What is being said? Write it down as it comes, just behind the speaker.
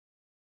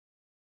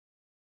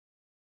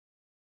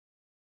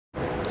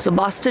So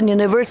Boston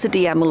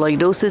University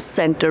Amyloidosis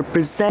Center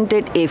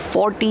presented a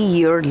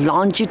 40-year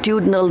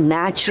longitudinal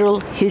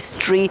natural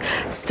history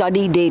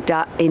study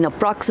data in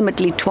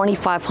approximately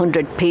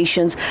 2,500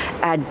 patients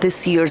at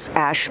this year's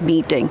ASH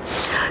meeting.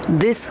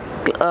 This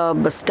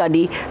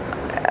study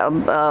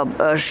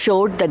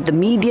showed that the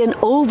median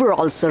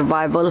overall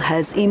survival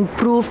has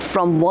improved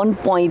from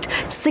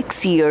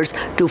 1.6 years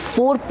to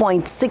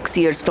 4.6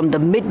 years from the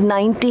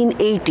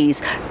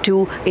mid-1980s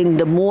to in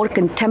the more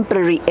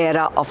contemporary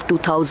era of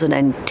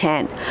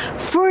 2010.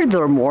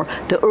 Furthermore,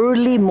 the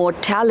early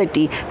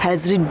mortality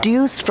has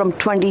reduced from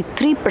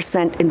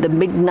 23% in the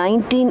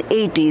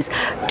mid-1980s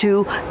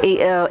to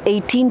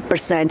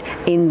 18%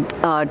 in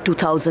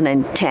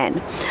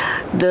 2010.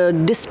 The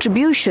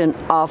distribution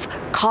of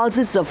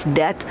causes of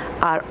death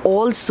are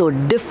also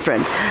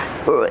different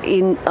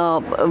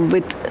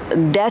with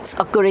deaths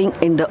occurring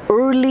in the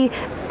early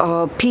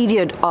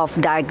period of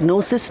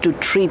diagnosis to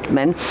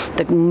treatment.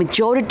 The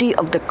majority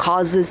of the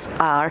causes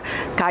are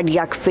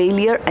cardiac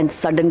failure and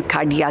sudden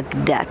cardiac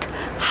death.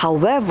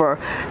 However,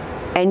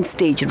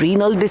 end-stage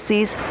renal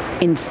disease,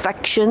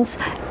 infections,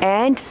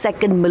 and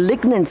second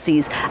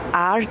malignancies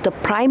are the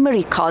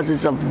primary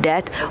causes of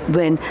death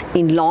when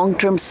in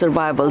long-term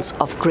survivals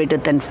of greater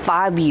than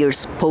 5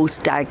 years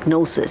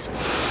post-diagnosis.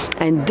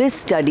 And this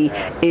study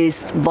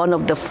is one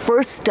of the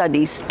first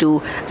studies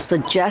to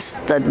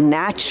suggest the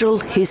natural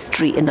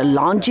history in a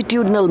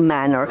longitudinal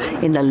manner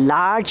in a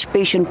large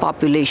patient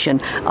population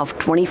of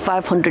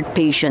 2,500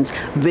 patients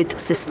with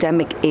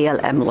systemic AL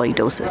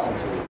amyloidosis.